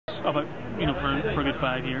about, you know, for a good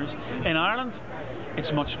 5 years. In Ireland, it's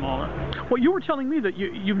much smaller. Well, you were telling me that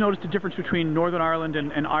you've noticed a difference between Northern Ireland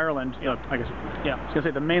and Ireland. You know, I guess. Yeah. I was going to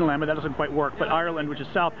say the mainland, but that doesn't quite work. But Ireland, which is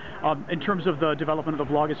south, in terms of the development of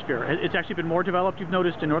the blogosphere, it's actually been more developed. You've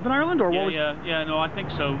noticed in Northern Ireland, or what? Yeah. No, I think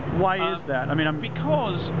so. Why is that? I mean,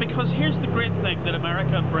 because here's the great thing that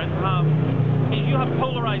America and Britain have. Is you have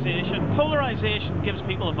polarization. Polarization gives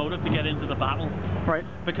people a motive to get into the battle. Right.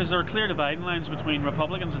 Because there are clear dividing lines between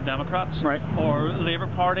Republicans and Democrats. Right. Or Labour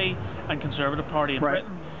Party and Conservative Party in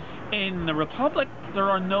Britain. In the Republic, there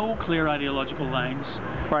are no clear ideological lines.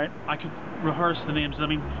 Right. I could rehearse the names. I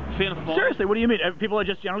mean, Fianna Fáil. Seriously, what do you mean? People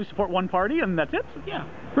just generally support one party and that's it? Yeah.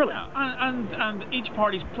 Really? And each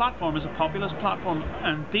party's platform is a populist platform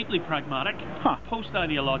and deeply pragmatic,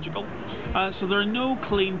 post-ideological. So there are no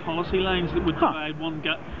clean policy lines that would divide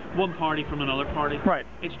one party from another party. Right.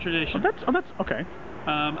 It's tradition. That's okay.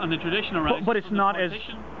 And the tradition arises but it's from not the as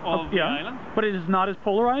of the island. But it is not as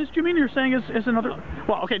polarized. You mean you're saying is another?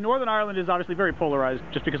 Well, okay. Northern Ireland is obviously very polarized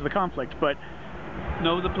just because of the conflict, but.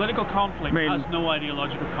 No, the political conflict has no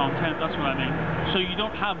ideological content, that's what I mean. So you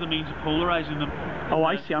don't have the means of polarizing them. Oh,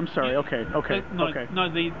 I see, I'm sorry, okay. Now,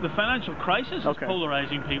 the financial crisis is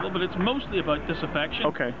polarizing people, but it's mostly about disaffection.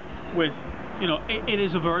 Okay. With, you know, it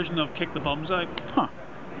is a version of kick the bums out. Huh,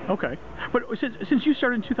 okay. But since you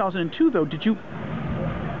started in 2002, though,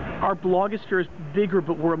 our blogosphere is bigger,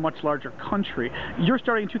 but we're a much larger country. Your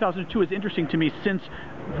starting in 2002 is interesting to me since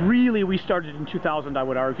really we started in 2000, I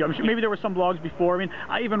would argue. I'm sure maybe there were some blogs before. I mean,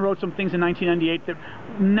 I even wrote some things in 1998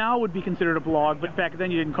 that now would be considered a blog, but back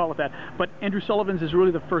then you didn't call it that. But Andrew Sullivan's is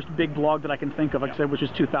really the first big blog that I can think of, like I said, which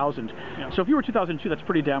is 2000. Yeah. So if you were 2002, that's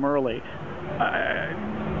pretty damn early.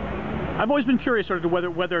 I've always been curious sort of to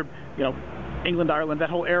whether you know, England, Ireland,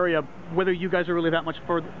 that whole area, whether you guys are really that much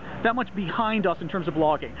behind us in terms of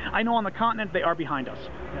blogging. I know on the continent they are behind us.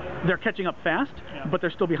 They're catching up fast, but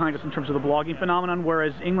they're still behind us in terms of the blogging phenomenon,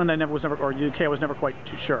 whereas England or UK I was never quite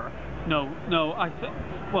too sure. No, I think,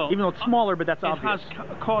 well... Even though it's smaller, but that's obvious. It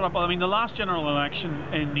has caught up. I mean, the last general election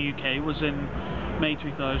in the UK was in May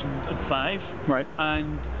 2005. Right.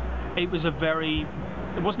 And it was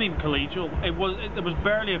it wasn't even collegial. There was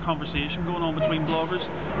barely a conversation going on between bloggers.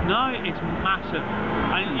 Now it's massive,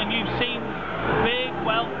 and you've seen big,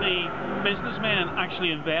 wealthy businessmen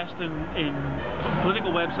actually invest in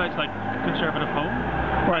political websites like Conservative Home.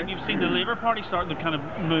 Right. And you've seen the Labour Party starting to kind of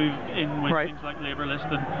move in with things like Labour List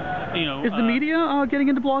and, you know. Is the media getting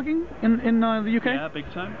into blogging in the UK? Yeah, big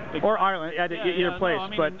time. Or Ireland, either place. No, I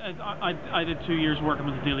mean, but I did 2 years working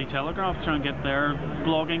with the Daily Telegraph trying to get their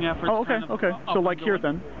blogging efforts. Oh, okay, okay. So like here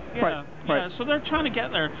then. Yeah, right. So they're trying to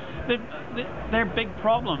get there. Their big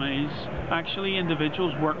problem is actually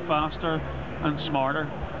individuals work faster and smarter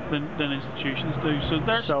than institutions do. So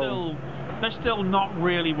they're still not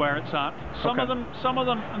really where it's at. Some of them,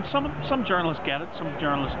 and some journalists get it, some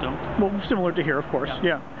journalists don't. Well, similar to here, of course.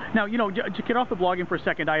 Yeah. Now, you know, to get off the blogging for a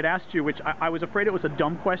second, I had asked you, which I was afraid it was a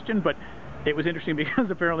dumb question, but it was interesting because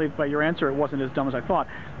apparently by your answer it wasn't as dumb as I thought.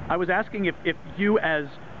 I was asking if you, as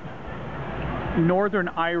Northern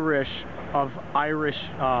Irish of Irish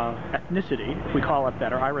ethnicity, if we call it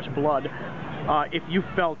that, or Irish blood, if you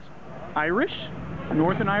felt Irish,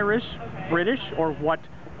 Northern Irish, British, or what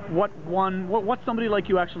somebody like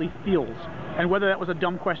you actually feels, and whether that was a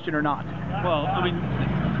dumb question or not. Well, I mean,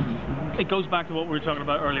 it goes back to what we were talking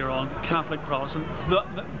about earlier on, Catholic, Protestant.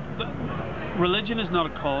 The religion is not a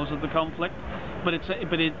cause of the conflict, but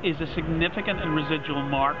it is a significant and residual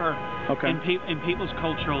marker in people's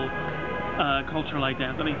cultural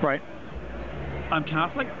identity. Right. I'm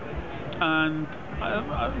Catholic, and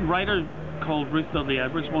a writer called Ruth Dudley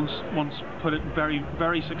Edwards once put it very,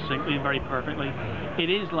 very succinctly and very perfectly. It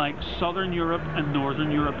is like Southern Europe and Northern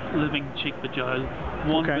Europe living cheek to jowl,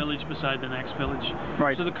 one village beside the next village.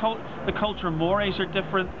 Right. So the culture mores are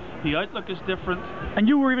different, the outlook is different. And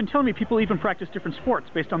you were even telling me people even practice different sports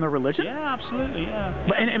based on their religion? Yeah, absolutely, yeah.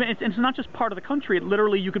 But, and it's not just part of the country,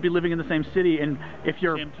 literally you could be living in the same city, and if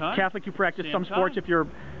you're Catholic you practice some sports, if you're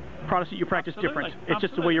Protestant you practice different. It's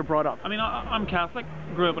just the way you're brought up. I mean, I'm Catholic,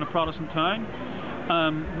 grew up in a Protestant town.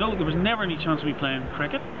 No, there was never any chance of me playing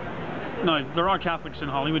cricket. Now, there are Catholics in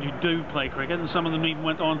Hollywood who do play cricket, and some of them even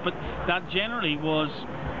went on, but that generally was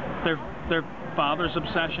their father's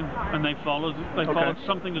obsession, and they followed. They call it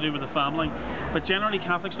something to do with the family. But generally,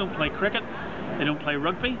 Catholics don't play cricket. They don't play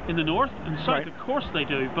rugby in the north. In the south, of course, they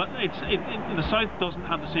do. But the south doesn't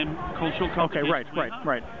have the same cultural complications.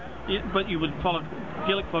 Right. But you would follow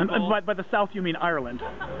Gaelic football. And by the south, you mean Ireland?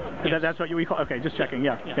 Yes. That's what we call. Okay, just checking.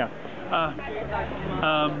 Yeah.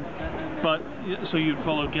 But so you'd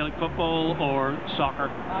follow Gaelic football or soccer.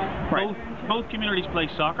 Right. both communities play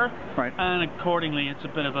soccer, right, and accordingly it's a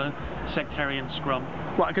bit of a sectarian scrum.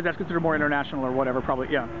 Well, because that's considered more international or whatever, probably,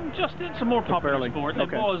 yeah. Just, it's a more popular sport.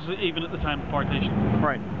 Okay. It was even at the time of partition.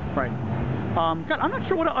 Right, right. God, I'm not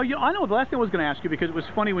sure what I know. The last thing I was going to ask you, because it was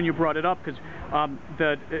funny when you brought it up, because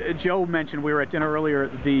Joe mentioned, we were at dinner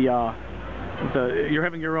earlier, you're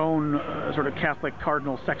having your own sort of Catholic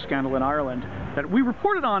cardinal sex scandal in Ireland that we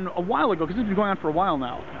reported on a while ago, because it's been going on for a while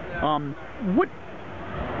now.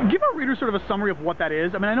 Give our readers sort of a summary of what that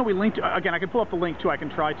is. I mean, I know we linked, again, I can pull up the link too, I can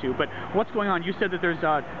try to, but what's going on? You said that there's,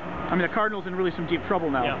 I mean, the Cardinal's in really some deep trouble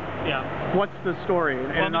now. Yeah. What's the story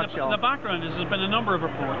in a nutshell? The background is there's been a number of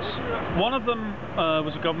reports. One of them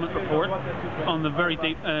was a government report on the very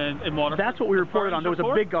deep, in Waterford. That's what we reported on. There was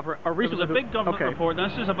a big government, There was a big government report.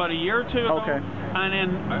 This is about a year or two ago. Okay. And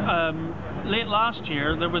then late last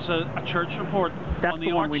year, there was a church report on the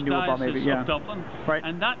Archdiocese of Dublin. Right.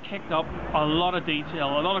 And that kicked up a lot of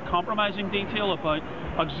detail, a lot of compromising detail about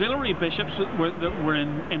auxiliary bishops that were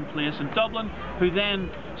in place in Dublin, who then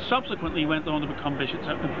subsequently went on to become bishops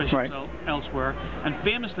elsewhere. And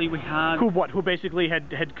famously, we had who basically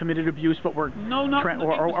had committed abuse, but were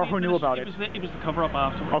or who knew about it. It was the cover-up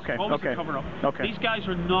afterwards. Okay. Always the cover-up. Okay. These guys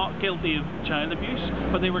are not guilty of child abuse,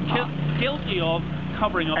 but they were guilty of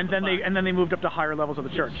covering up. And then they moved up to higher levels of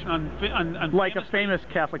the church. And like a famous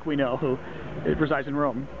Catholic we know who resides in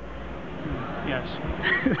Rome. Yes.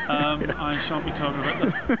 I shan't be talking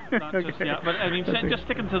about that just yet. But I mean, just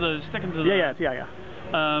sticking to the.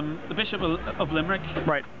 The Bishop of Limerick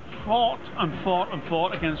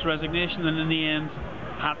fought against resignation, and in the end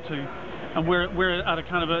had to. And we're at a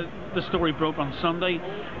kind of the story broke on Sunday,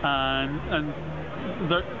 and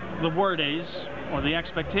the word is, or the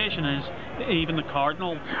expectation is, even the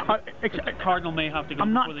Cardinal may have to go.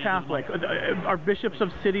 I'm not before the Catholic. Are bishops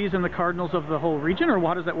of cities and the cardinals of the whole region, or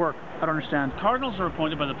how does that work? I don't understand. Cardinals are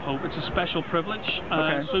appointed by the Pope. It's a special privilege.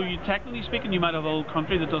 So you, technically speaking, you might have a whole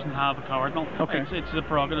country that doesn't have a cardinal. Okay. It's a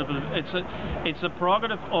prerogative. It's a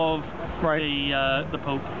prerogative of the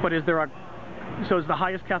Pope. But is there so is the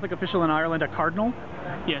highest Catholic official in Ireland a cardinal?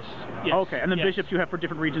 Yes. Okay, and then bishops you have for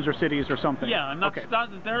different regions or cities or something. Yeah, and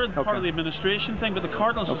they're part of the administration thing, but the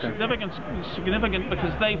cardinals are significant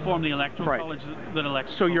because they form the electoral college that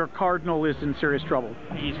elects. So your cardinal is in serious trouble.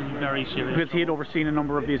 He's in very serious trouble. Because he had overseen a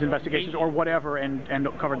number of these investigations or whatever and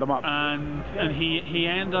covered them up. And he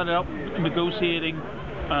ended up negotiating.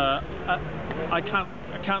 I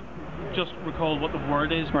can't just recall what the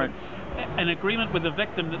word is. Right. An agreement with the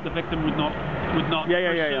victim that the victim would not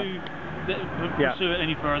pursue it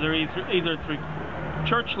any further, either through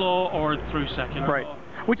church law or through secular law.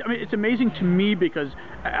 Which, I mean, it's amazing to me because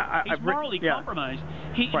he's morally compromised.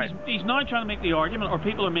 He's now trying to make the argument, or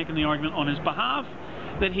people are making the argument on his behalf,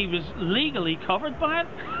 that he was legally covered by it,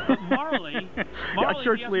 but morally a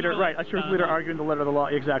church leader arguing the letter of the law,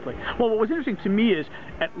 exactly. Well, what was interesting to me is,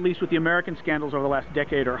 at least with the American scandals over the last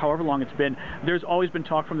decade or however long it's been, there's always been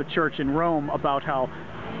talk from the church in Rome about how,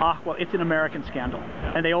 well, it's an American scandal,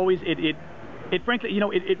 and they always it frankly,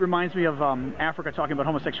 it reminds me of Africa talking about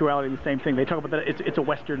homosexuality and the same thing. They talk about that it's a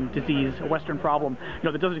Western disease, a Western problem,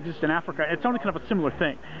 that doesn't exist in Africa. It sounded kind of a similar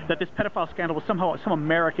thing, that this pedophile scandal was somehow some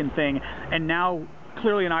American thing, and now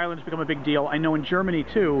clearly in Ireland it's become a big deal. I know in Germany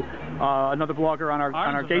too, another blogger on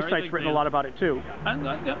our gay site's written a lot about it too. And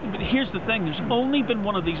but here's the thing: there's only been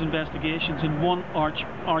one of these investigations in one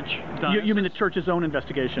archdiocese. You mean the church's own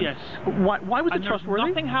investigation? Yes. Why was it trustworthy?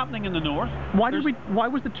 There's nothing happening in the north. Why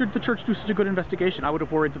was the church do such a good investigation? I would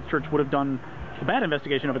have worried that the church would have done a bad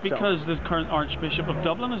investigation of itself. Because the current Archbishop of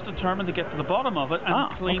Dublin is determined to get to the bottom of it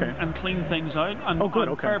and clean things out. And,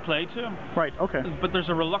 fair play to him. Right. Okay. But there's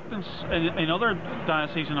a reluctance in other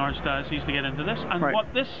dioceses and archdioceses to get into this. And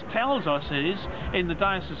what this tells us is, in the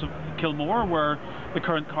Diocese of Kilmore, where the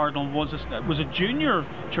current cardinal was a junior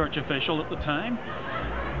church official at the time,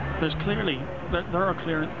 there are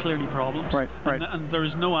clearly problems. Right. And there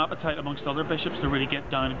is no appetite amongst other bishops to really get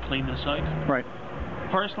down and clean this out. Right.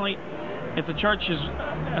 Personally, if the church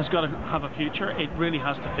has got to have a future, it really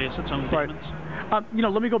has to face its own demons.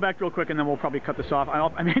 Let me go back real quick, and then we'll probably cut this off.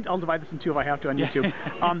 I'll divide this in two if I have to on YouTube.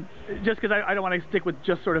 Just because I don't want to stick with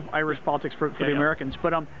just sort of Irish politics for the Americans.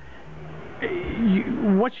 But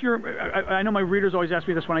what's your? I know my readers always ask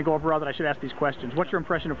me this when I go abroad, that I should ask these questions. What's your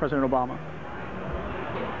impression of President Obama?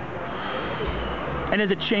 And has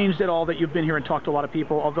it changed at all that you've been here and talked to a lot of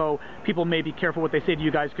people? Although people may be careful what they say to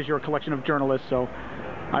you guys because you're a collection of journalists, so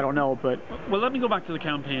I don't know. But well, let me go back to the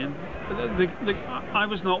campaign. I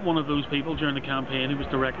was not one of those people during the campaign who was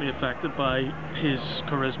directly affected by his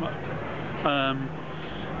charisma.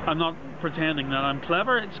 I'm not pretending that I'm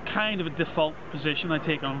clever. It's kind of a default position I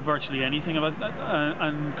take on virtually anything about that,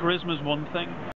 and charisma is one thing.